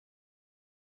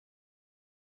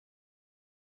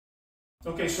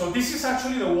Okay, so this is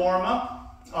actually the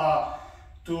warm-up.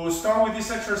 To start with these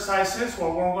exercises,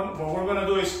 what we're gonna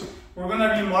do is we're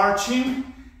gonna be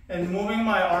marching and moving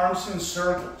my arms in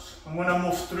circles. I'm gonna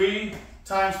move 3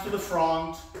 times to the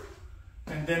front,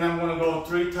 and then I'm gonna go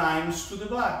 3 times to the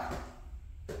back.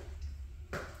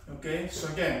 Okay, so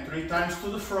again, 3 times to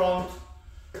the front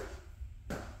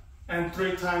and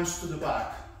 3 times to the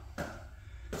back.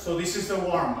 So this is the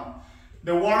warm-up.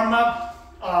 The warm-up,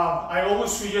 I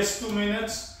always suggest 2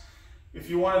 minutes. If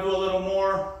you want to do a little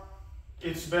more,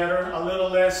 it's better. A little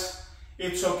less,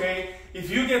 it's okay.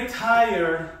 If you get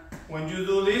tired when you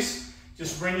do this,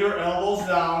 just bring your elbows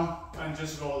down and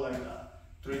just go like that.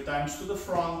 3 times to the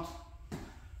front,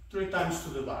 3 times to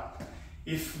the back.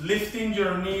 If lifting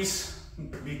your knees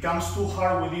becomes too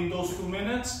hard within those 2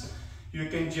 minutes, you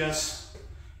can just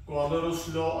go a little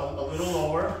slow, a little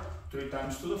lower. 3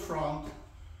 times to the front,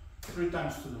 3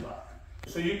 times to the back.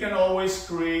 So you can always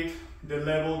create the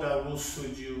level that will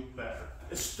suit you better.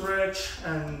 Stretch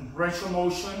and range of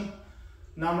motion.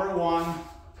 Number 1,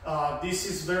 this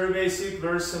is very basic,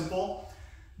 very simple.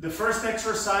 The first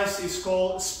exercise is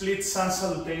called split sun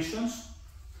salutations.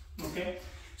 Okay,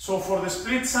 so for the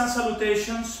split sun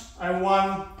salutations, I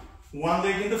want 1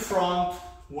 leg in the front,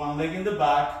 1 leg in the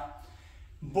back,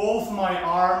 both my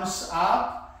arms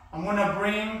up. I'm gonna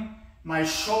bring my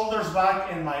shoulders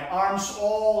back and my arms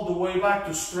all the way back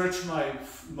to stretch my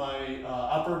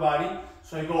upper body.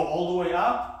 So I go all the way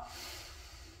up,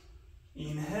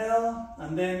 inhale,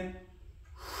 and then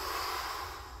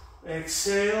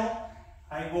exhale.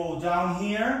 I go down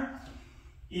here.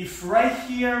 If right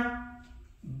here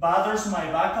bothers my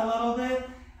back a little bit,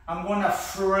 I'm gonna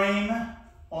frame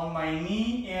on my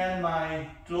knee and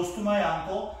close to my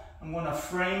ankle. I'm gonna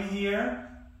frame here,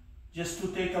 just to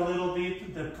take a little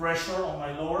bit the pressure on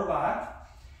my lower back.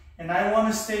 And I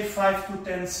want to stay 5 to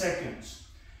 10 seconds.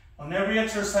 On every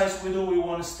exercise we do, we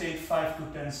want to stay 5 to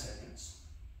 10 seconds.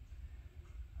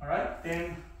 All right,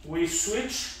 then we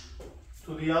switch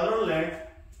to the other leg.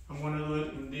 I'm going to do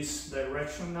it in this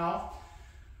direction now.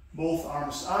 Both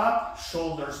arms up,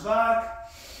 shoulders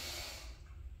back,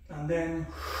 and then,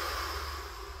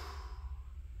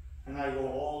 and I go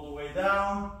all the way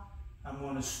down. I'm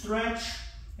going to stretch.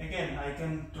 Again, I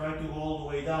can try to go all the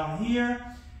way down here,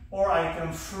 or I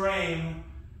can frame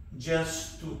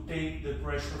just to take the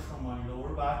pressure from my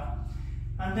lower back.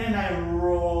 And then I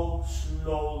roll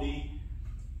slowly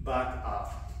back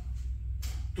up.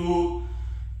 To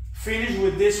finish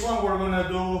with this one, we're gonna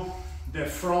do the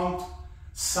front,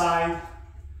 side,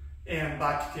 and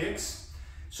back kicks.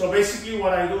 So basically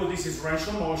what I do, this is range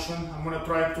of motion. I'm gonna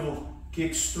try to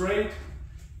kick straight,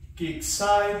 kick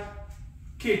side,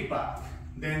 kick back.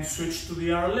 Then switch to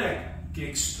the other leg.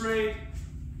 Kick straight,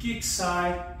 kick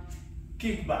side,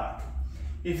 kick back.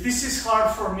 If this is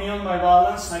hard for me on my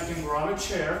balance, I can grab a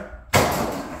chair.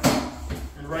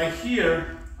 And right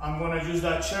here, I'm gonna use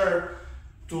that chair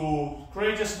to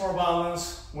create just more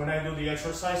balance when I do the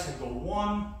exercise. I go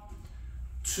 1,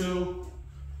 2,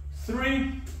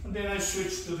 3, and then I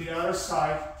switch to the other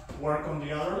side, work on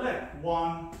the other leg.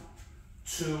 1,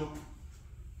 2,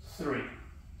 3.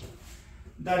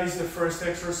 That is the first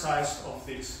exercise of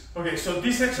this. Okay, so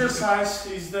this exercise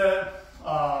is the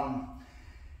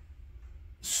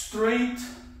straight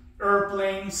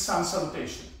airplane sun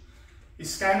salutation.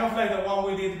 It's kind of like the one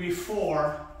we did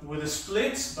before with the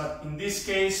splits, but in this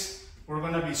case, we're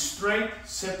gonna be straight,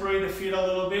 separate the feet a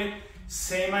little bit.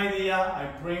 Same idea, I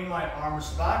bring my arms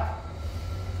back,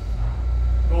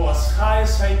 go as high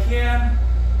as I can,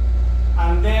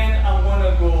 and then I'm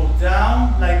gonna go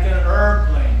down like an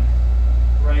airplane.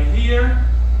 Right here,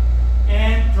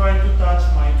 and try to touch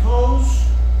my toes.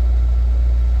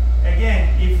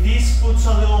 Again, if this puts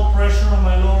a little pressure on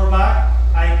my lower back,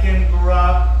 I can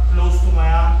grab close to my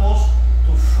ankles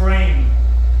to frame.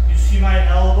 You see my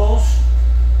elbows?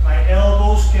 My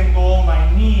elbows can go on my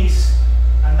knees,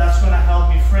 and that's going to help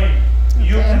me frame. Okay.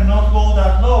 You cannot go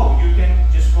that low. You can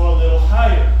just go a little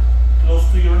higher, close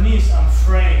to your knees, and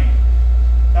frame.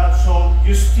 So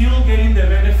you're still getting the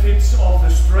benefits of the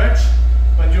stretch,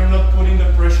 but you're not putting the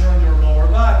pressure on your lower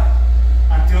back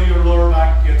until your lower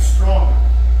back gets stronger.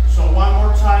 So one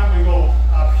more time, we go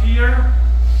up here,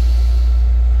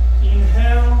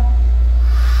 inhale,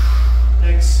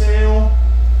 exhale,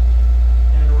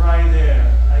 and right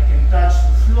there. I can touch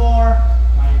the floor,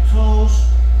 my toes,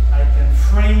 I can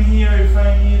frame here if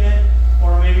I need it,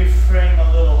 or maybe frame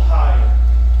a little higher.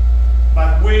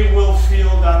 But we will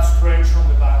feel that stretch on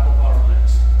the back of our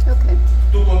legs. Okay.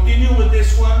 To continue with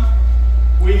this one,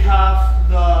 we have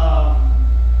the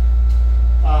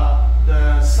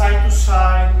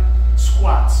side-to-side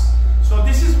squats. So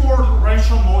this is more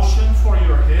range of motion for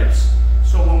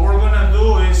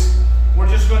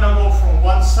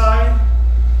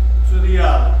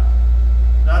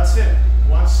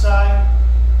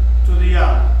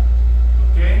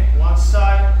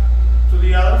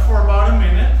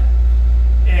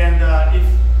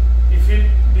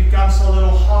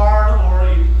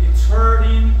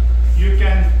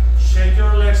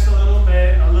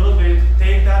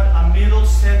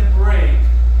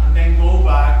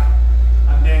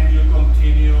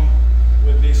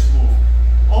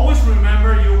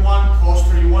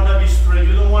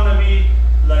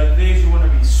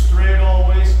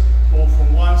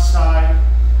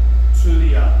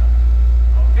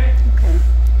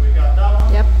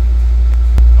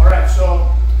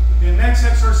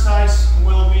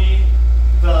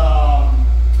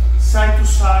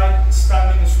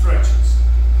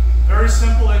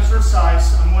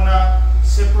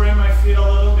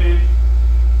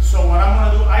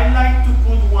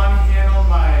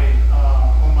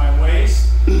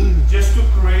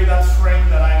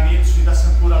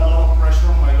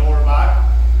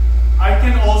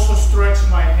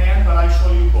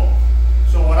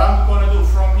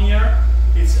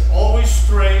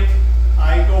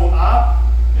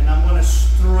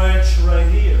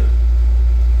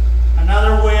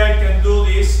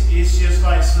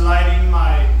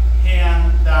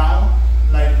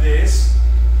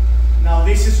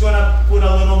is gonna put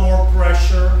a little more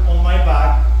pressure on my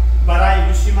back, but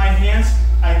you see my hands,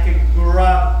 I can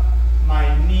grab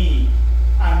my knee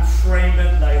and frame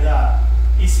it like that.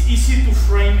 It's easy to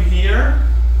frame here,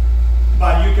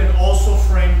 but you can also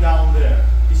frame down there.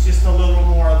 It's just a little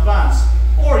more advanced.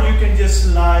 Or you can just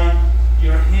slide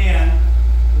your hand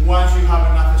once you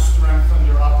have enough strength on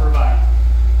your upper back.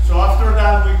 So after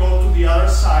that, we go to the other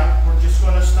side. We're just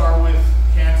going to start with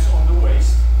hands on the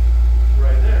waist,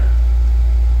 right there.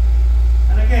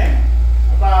 And again,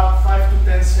 about 5 to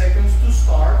 10 seconds to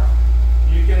start.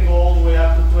 You can go all the way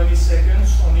up to 20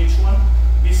 seconds on each one.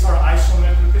 These are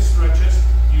isometric stretches.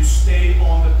 You stay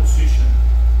on the position.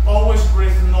 Always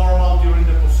breathe normal during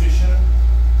the position.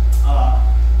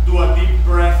 Do a deep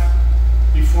breath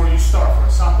before you start. For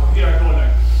example, here I go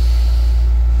like,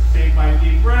 take my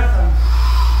deep breath and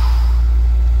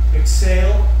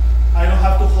exhale. I don't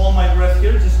have to hold my breath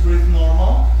here, just breathe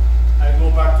normal. I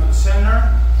go back to the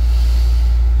center.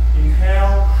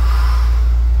 Inhale,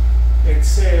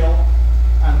 exhale,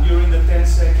 and during the 10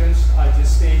 seconds, I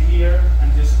just stay here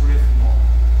and just breathe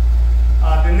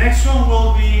normal. The next one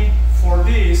will be for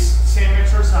this same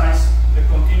exercise, the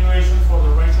continuation for the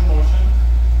range of motion.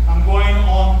 I'm going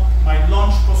on my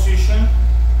lunge position,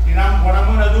 and what I'm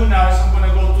going to do now is I'm going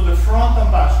to go to the front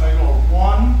and back. So I go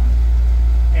 1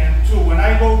 and 2. When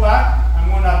I go back, I'm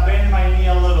going to bend my knee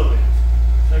a little bit.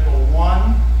 So I go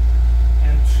 1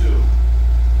 and 2,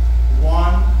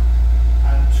 1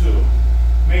 and 2.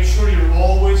 Make sure you're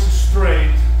always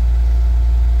straight.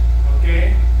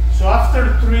 Okay? So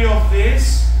after 3 of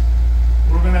this,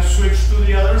 we're going to switch to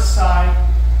the other side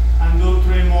and do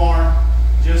 3 more,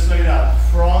 just like that,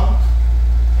 front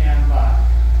and back.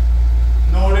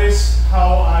 Notice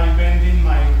how I bend in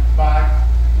my back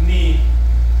knee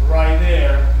right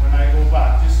there when I go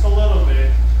back, just a little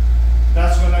bit.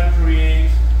 That's going to create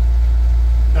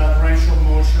that range of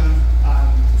motion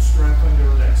and strengthen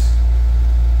your legs.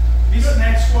 This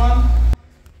next one,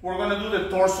 we're going to do the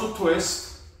torso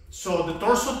twist. So the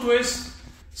torso twist,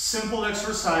 simple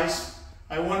exercise.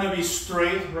 I want to be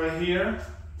straight right here,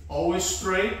 always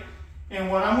straight. And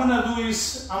what I'm going to do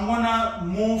is I'm going to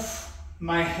move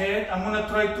my head. I'm going to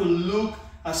try to look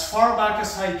as far back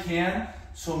as I can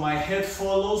so my head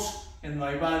follows and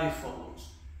my body follows.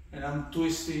 And I'm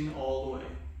twisting all the way.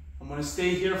 I'm going to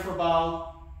stay here for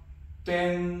about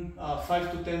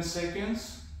 5 to 10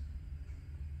 seconds.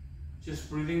 Just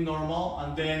breathing normal.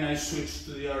 And then I switch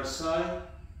to the other side.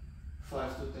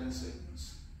 5 to 10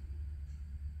 seconds.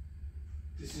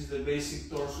 This is the basic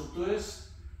torso twist.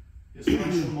 Just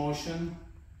range of motion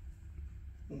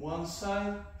on one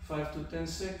side, 5 to 10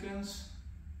 seconds.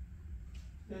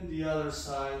 Then the other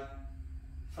side,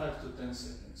 5 to 10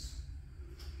 seconds.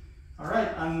 All right,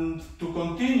 and to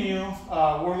continue,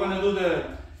 we're going to do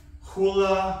the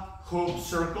hula hoop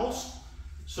circles.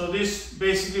 So this,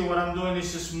 basically what I'm doing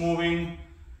is just moving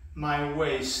my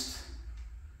waist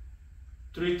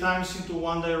 3 times into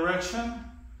one direction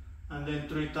and then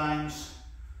 3 times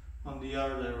on the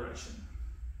other direction.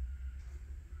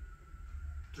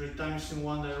 3 times in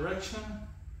one direction,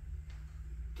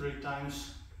 3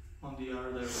 times on the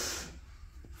other direction,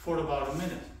 for about a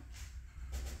minute.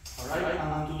 All right,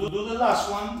 and to do the last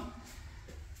one,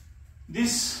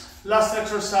 this last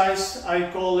exercise, I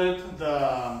call it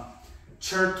the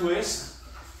chair twist.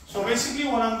 So basically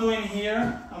what I'm doing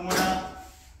here, I'm gonna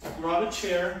grab a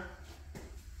chair,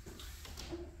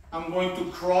 I'm going to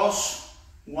cross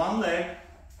one leg,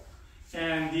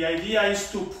 and the idea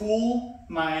is to pull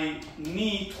my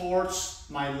knee towards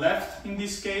my left in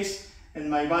this case and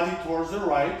my body towards the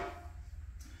right.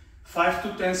 5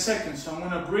 to 10 seconds. So I'm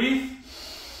going to breathe,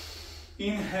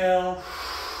 inhale,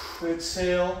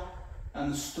 exhale,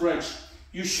 and stretch.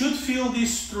 You should feel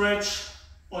this stretch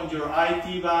on your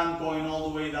IT band going all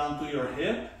the way down to your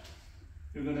hip.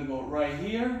 You're going to go right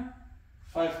here,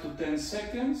 5 to 10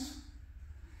 seconds,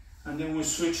 and then we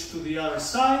switch to the other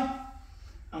side.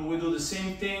 And we do the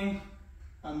same thing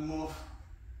and move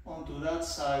onto that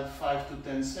side, 5 to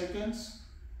 10 seconds.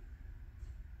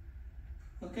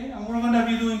 Okay, and we're going to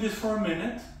be doing this for a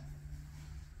minute,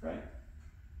 right?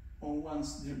 On one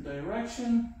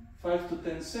direction, 5 to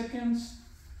 10 seconds.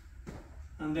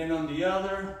 And then on the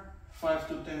other, 5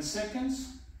 to 10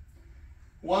 seconds.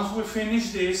 Once we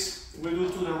finish this, we do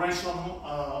to the range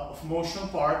of motion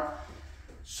part.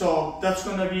 So that's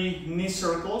going to be knee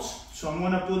circles. So I'm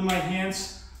going to put my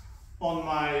hands on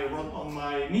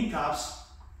my kneecaps,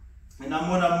 and I'm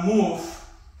going to move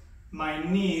my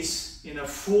knees in a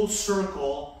full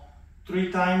circle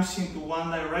 3 times into one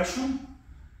direction,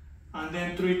 and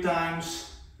then 3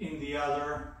 times in the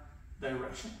other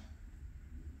direction.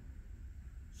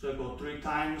 So I go 3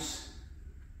 times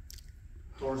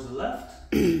towards the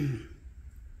left, and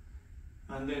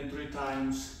then 3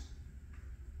 times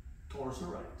towards the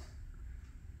right.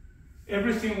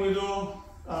 Everything we do,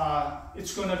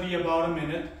 it's gonna be about a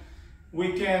minute.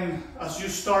 We can, as you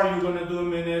start, you're gonna do a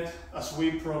minute. As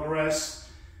we progress,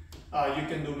 you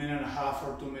can do 1.5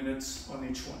 or 2 minutes on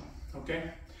each one,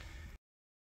 okay?